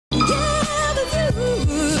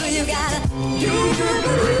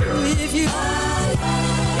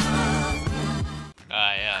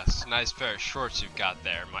Nice pair of shorts you've got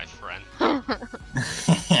there, my friend. Kinda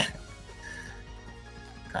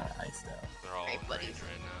iced out. They're all Right, in buddies. range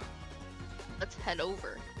right now. Let's head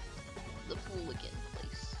over to the hooligan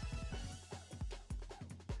place.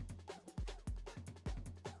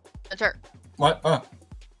 Enter. What?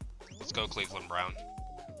 Let's go, Cleveland Brown.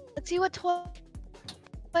 Let's see what toy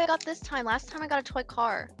I got this time. Last time I got a toy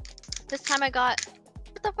car. This time I got.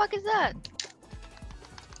 What the fuck is that?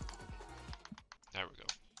 There we go.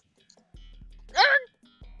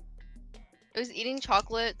 I was eating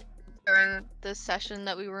chocolate during the session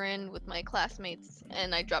that we were in with my classmates,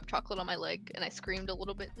 and I dropped chocolate on my leg, and I screamed a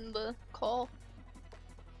little bit in the call.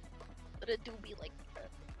 But it do be like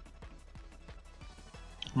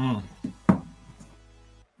that.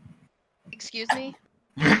 Excuse me?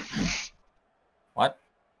 What?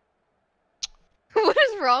 What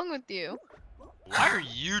is wrong with you? Why are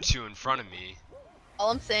you two in front of me?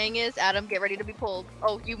 All I'm saying is, Adam, get ready to be pulled.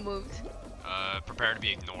 Oh, you moved. Prepare to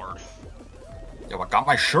be ignored. Yo, I got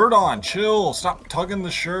my shirt on. Chill. Stop tugging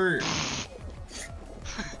the shirt.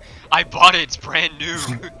 I bought it. It's brand new.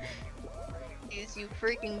 Jeez, you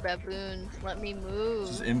freaking baboons. Let me move.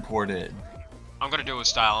 Just import it. I'm gonna do it with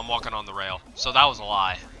style. I'm walking on the rail. So that was a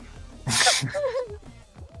lie.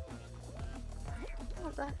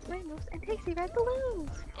 Oh, that's rainbows and tasty red balloons.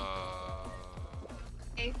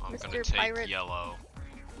 Hey, I'm Mr. gonna take Pirate. yellow.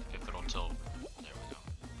 If it'll tilt. There we go.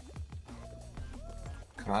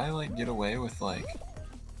 Could I, like, get away with, like,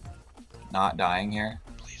 not dying here?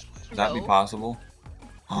 Please, please. Would that be No. possible?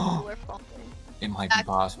 People are falling. It might be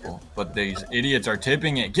possible. But these idiots are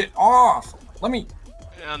tipping it. Get off! Let me...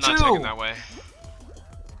 Yeah, I'm not Chill. taking that way.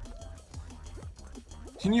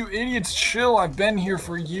 Can you idiots chill? I've been here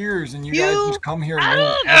for years and you guys just come here and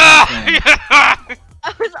ruin Ah! everything.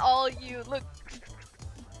 That was all you. Look.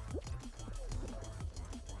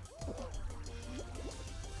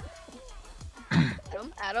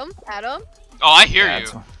 Adam. Oh, I hear Yeah,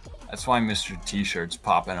 you. that's why Mr. T-shirt's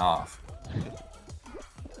popping off.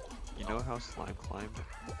 You know how Slime Climb,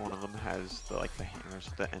 one of them has the the hammers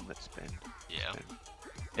at the end that spin? Yeah. And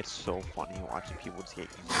it's so funny watching people just get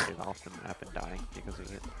yeeted off the map and dying because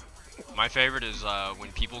of it. My favorite is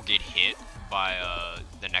when people get hit by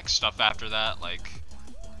the next stuff after that, like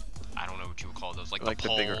I don't know what you would call those, like the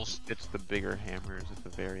bigger, poles. it's the bigger hammers at the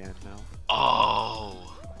very end now.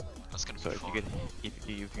 Oh, that's gonna So be if fun.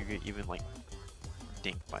 you get even like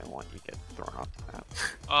dinked by one, you get thrown off the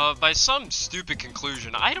map. By some stupid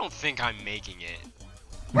conclusion, I don't think I'm making it.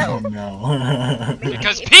 Oh no.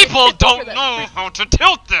 Because people don't know how to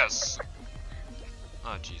tilt this!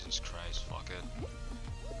 Oh, Jesus Christ, fuck it.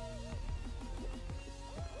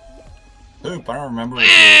 Poop, I don't remember what you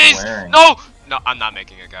Please! were wearing. No! No, I'm not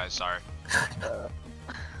making it, guys, sorry.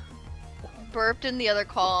 Burped in the other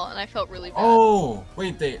call, and I felt really bad. Oh,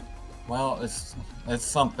 wait, well, it's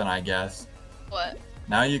something, I guess. What?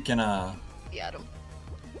 Now you can, The Adam.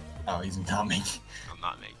 oh, he's not making. I'm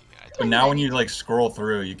not making it. But now when you, like, scroll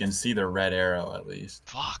through, you can see the red arrow, at least.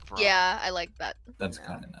 Fuck, bro. Yeah, I like that. That's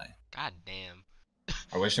kind of nice. God damn.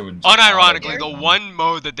 I wish it would. Unironically, the auto-get one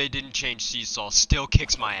mode that they didn't change Seesaw still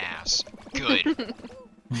kicks my ass. Good.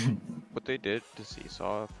 What they did to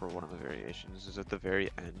Seesaw for one of the variations is at the very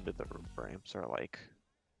end of the ramps are like,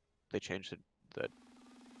 they changed the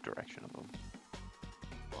direction of them.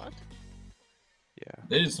 What? Yeah.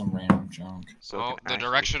 They did some random junk. So Well, the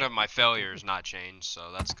direction of my failure is not changed,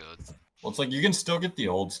 so that's good. Well, it's like you can still get the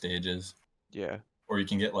old stages, Yeah. or you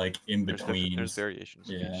can get like in There's between. there's variations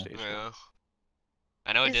of Yeah. each stage. Yeah.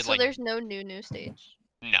 I know it did So like there's no new stage?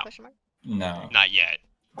 no, Question mark? No, not yet.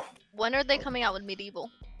 When are they coming out with Medieval?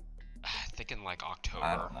 I think in like I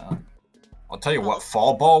October. don't know. I'll tell you what,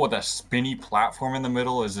 fall ball with a spinny platform in the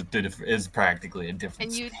middle is practically a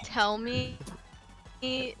different. Can you thing. tell me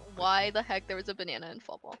why the heck there was a banana in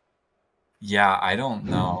fall ball? Yeah, I don't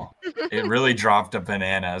know. It really dropped a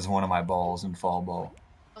banana as one of my balls in fall ball.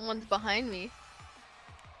 Someone's behind me.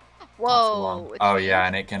 Not for Whoa! long. it's Oh me. yeah,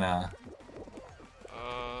 and it can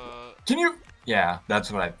Can you? Yeah,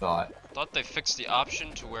 that's what I thought. Thought they fixed the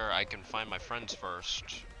option to where I can find my friends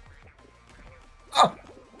first. Oh!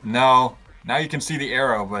 No. Now you can see the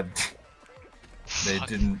arrow, but they Fuck-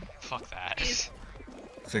 didn't Fuck that.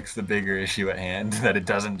 fix the bigger issue at hand, that it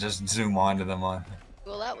doesn't just zoom onto them on.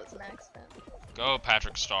 Well, that was an accident. Go,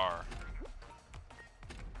 Patrick Star.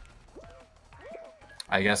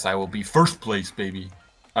 I guess I will be first place, baby.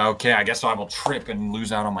 Okay, I guess I will trip and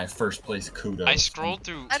lose out on my first place kudos. I scrolled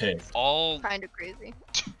through Tick. all. Kind of crazy.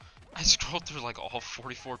 I scrolled through like all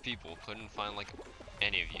 44 people. Couldn't find like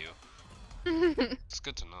any of you. It's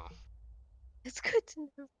good to know. It's good to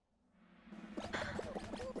know.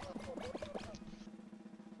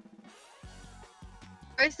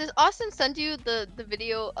 Bryce, does Austin send you the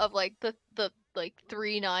video of like the like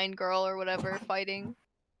 3'9" girl or whatever fighting?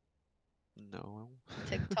 No.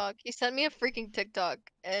 TikTok. He sent me a freaking TikTok,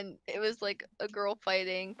 and it was like a girl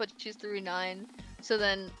fighting, but she's 3'9". So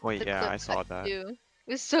then Wait, the yeah, clip I saw cut that. to- It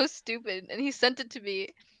was so stupid, and he sent it to me.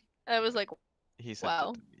 And I was like, He sent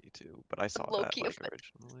wow, it to me too, but I saw low that key like offended.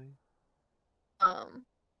 originally.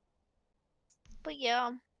 But yeah,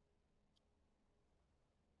 It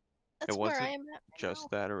that's where I wasn't am at right just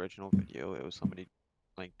now. that original video, it was somebody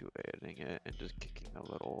like duetting it and just kicking a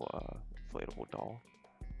little inflatable doll.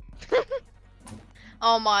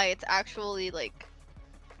 Oh my, it's actually like.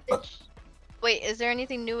 Wait, is there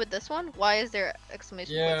anything new with this one? Why is there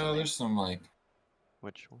exclamation points Yeah, on there? there's some like.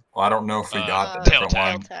 Which one? Well, I don't know if we got the tail different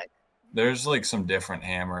tag. one. Tag. There's like some different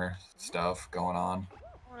hammer stuff going on.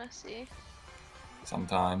 I wanna see.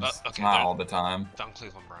 Sometimes. Okay, It's not there- all the time. Down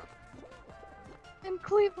Cleveland Brown. I'm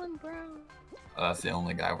Cleveland Brown. Oh, that's the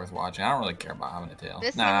only guy worth watching. I don't really care about having a tail.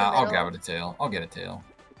 This in the Nah, I'll middle. grab it a tail. I'll get a tail.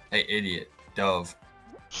 Hey, idiot. Dove.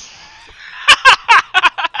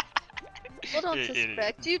 People don't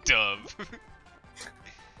suspect you. Dove.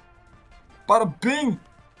 Bada bing!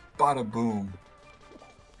 Bada boom.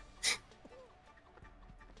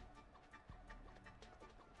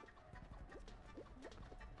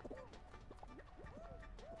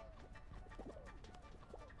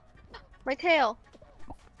 My tail.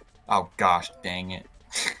 Oh gosh, dang it.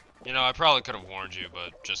 You know, I probably could have warned you,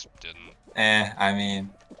 but just didn't. I mean,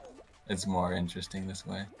 it's more interesting this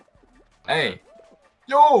way. Hey!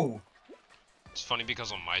 Yo! It's funny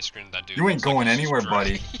because on my screen, that dude. You ain't looks like going he's anywhere,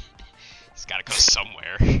 driving. buddy. He's gotta go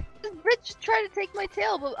somewhere. This bitch tried to take my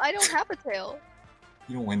tail, but I don't have a tail.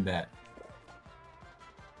 You don't win that.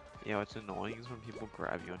 Yeah, what's annoying is when people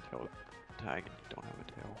grab you on tail tag and you don't have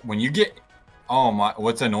a tail. When you get... Oh my...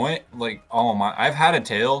 What's annoying? Like, oh my... I've had a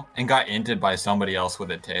tail and got inted by somebody else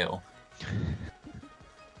with a tail.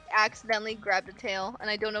 Accidentally grabbed a tail, and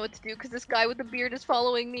I don't know what to do because this guy with the beard is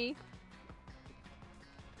following me.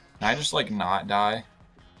 Can I just, like, not die?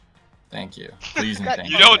 Thank you. Please and thank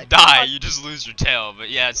You you. don't die, you just lose your tail, but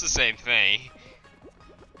yeah, it's the same thing.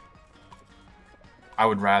 I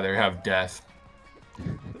would rather have death. My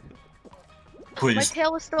Please.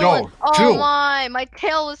 tail was stolen. Yo, Oh chill. my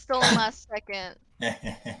tail was stolen last second.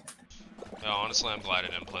 No, honestly, I'm glad I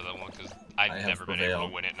didn't play that one because I've have never been able prevailed.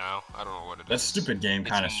 to win it now. I don't know what it is. That stupid game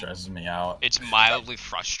kind of It's- stresses me out. It's mildly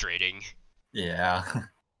frustrating. Yeah.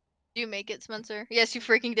 Did you make it, Spencer? Yes, you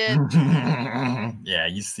freaking did. Yeah,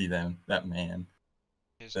 you see them. That man.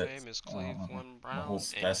 His That's- name is the Cleveland whole Brown, and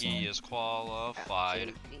specimen. he is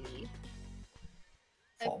qualified. Absolutely.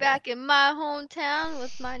 Fall I'm back in my hometown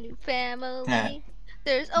with my new family.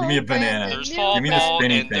 There's Give me a old friends banana. and There's new fall Give me the ball,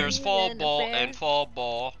 spinny and thing. there's fall and a ball, bear. and fall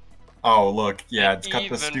ball. Oh, look. Yeah, and it's got the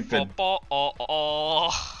even stupid...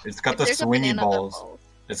 football. It's got If the there's a swingy banana that balls. falls.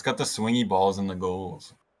 It's got the swingy balls in the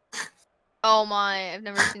goals. Oh my, I've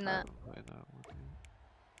never seen that. I haven't played that one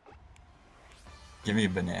yet. Give me a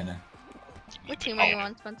banana. What team are you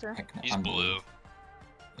on, Spencer? Heck no, He's I'm blue.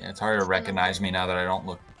 Yeah, it's hard to recognize me now that I don't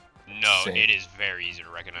look... No, Sick. it is very easy to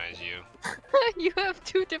recognize you. You have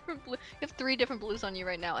two different blue. You have three different blues on you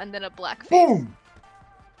right now, and then a black face. Boom!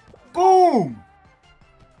 Boom!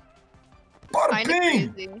 Bada Kinda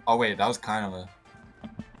bing! crazy. Oh wait, that was kind of a...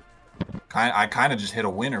 I kind of just hit a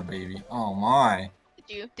winner, baby. Oh my.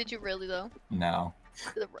 Did you really though? No.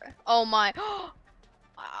 Oh my.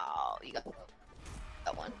 Wow, you got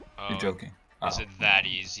that one. You're Oh, joking. is Oh. it that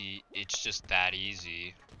easy? It's just that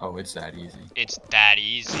easy. Oh, it's that easy. It's that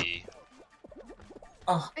easy.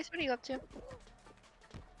 Oh, Grace, what are you up to?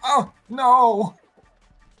 oh no!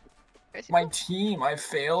 Grace, My team, I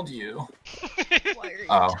failed you. why are you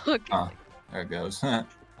Oh, talking oh. like There it goes. Oh,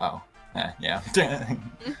 yeah.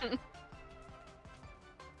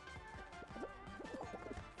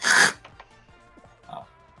 Oh,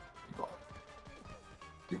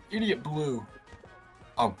 you idiot blue.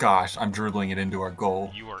 Oh gosh, I'm dribbling it into our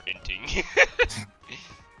goal. You are inting.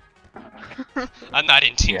 I'm not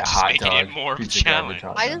inting, Yeah, just hot making dog. it more of a Pizza garbage challenge.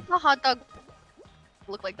 hot Why dog. does the hot dog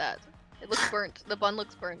look like that? It looks burnt. The bun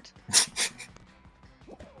looks burnt.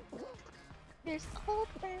 There's old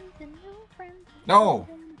friends and new friends. No!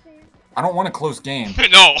 I don't want a close game.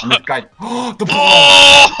 No! I'm this guy. Oh, the ball!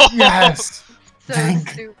 Oh! Yes! So Dang.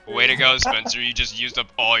 stupid. Way to go, Spencer. You just used up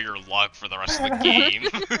all your luck for the rest of the game.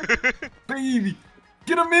 Baby!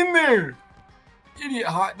 Get him in there! Idiot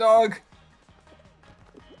hot dog!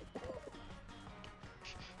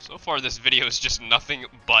 So far, this video is just nothing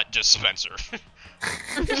but just Spencer.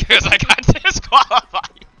 Because I got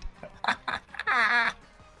disqualified.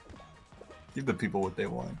 Give the people what they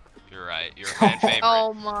want. You're right. favorite. You're a fan favorite.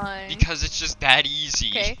 Oh my. Because it's just that easy.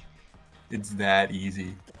 Okay. It's that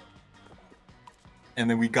easy. And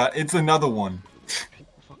then we got, it's another one.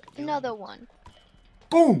 Another one.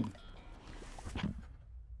 Boom!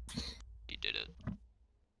 You did it.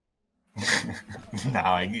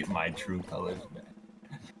 Now I get my true colors back.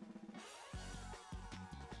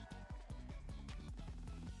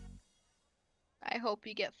 I hope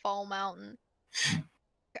you get Fall Mountain.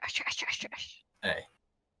 Trash, trash, trash, trash. Hey,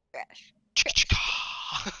 Trash.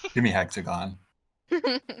 give me Hexagon.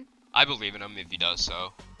 I believe in him if he does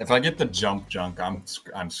so. If I get the jump junk,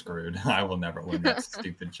 I'm screwed. I will never win that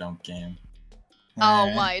stupid jump game. Oh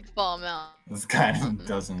Eh, my, Fall Mountain. This kind of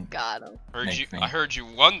doesn't. Got him. Make me. I heard you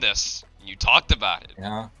won this. And you talked about it.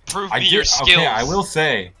 Yeah. Prove I me did, your skills. okay, I will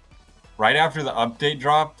say, right after the update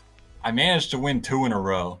dropped, I managed to win 2 in a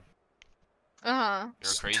row. Uh-huh.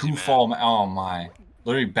 You're a crazy Two man. fall. Oh my!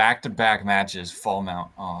 Literally back-to-back matches. Fall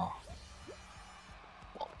mount. Oh,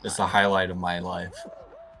 it's the highlight of my life.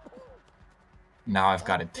 Now I've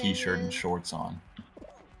got a T-shirt and shorts on.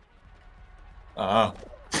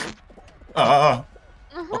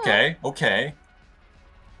 Okay. Okay.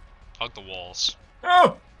 Hug the walls.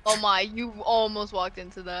 Oh! Oh my, you almost walked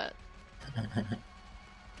into that.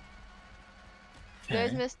 You guys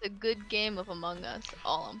Okay. missed a good game of Among Us,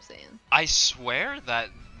 all I'm saying. I swear that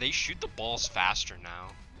they shoot the balls faster now.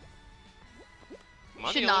 Am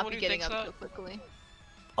I Should the only not one be who getting thinks up that? so quickly.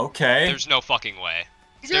 Okay. There's no fucking way.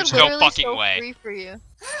 These are There's no literally fucking so way. free for you.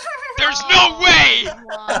 There's no way!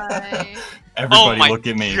 Why? Everybody my look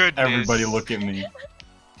at me. goodness. Everybody look at me.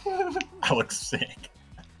 I look sick.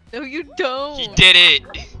 No, you don't. He did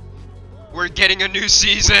it! We're getting a new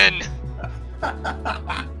season!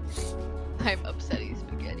 I'm upsetty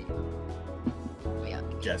spaghetti. Yeah.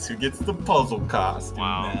 Guess who gets the puzzle costume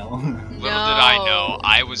Wow. now? Little did I know,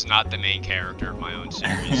 I was not the main character of my own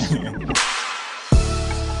series.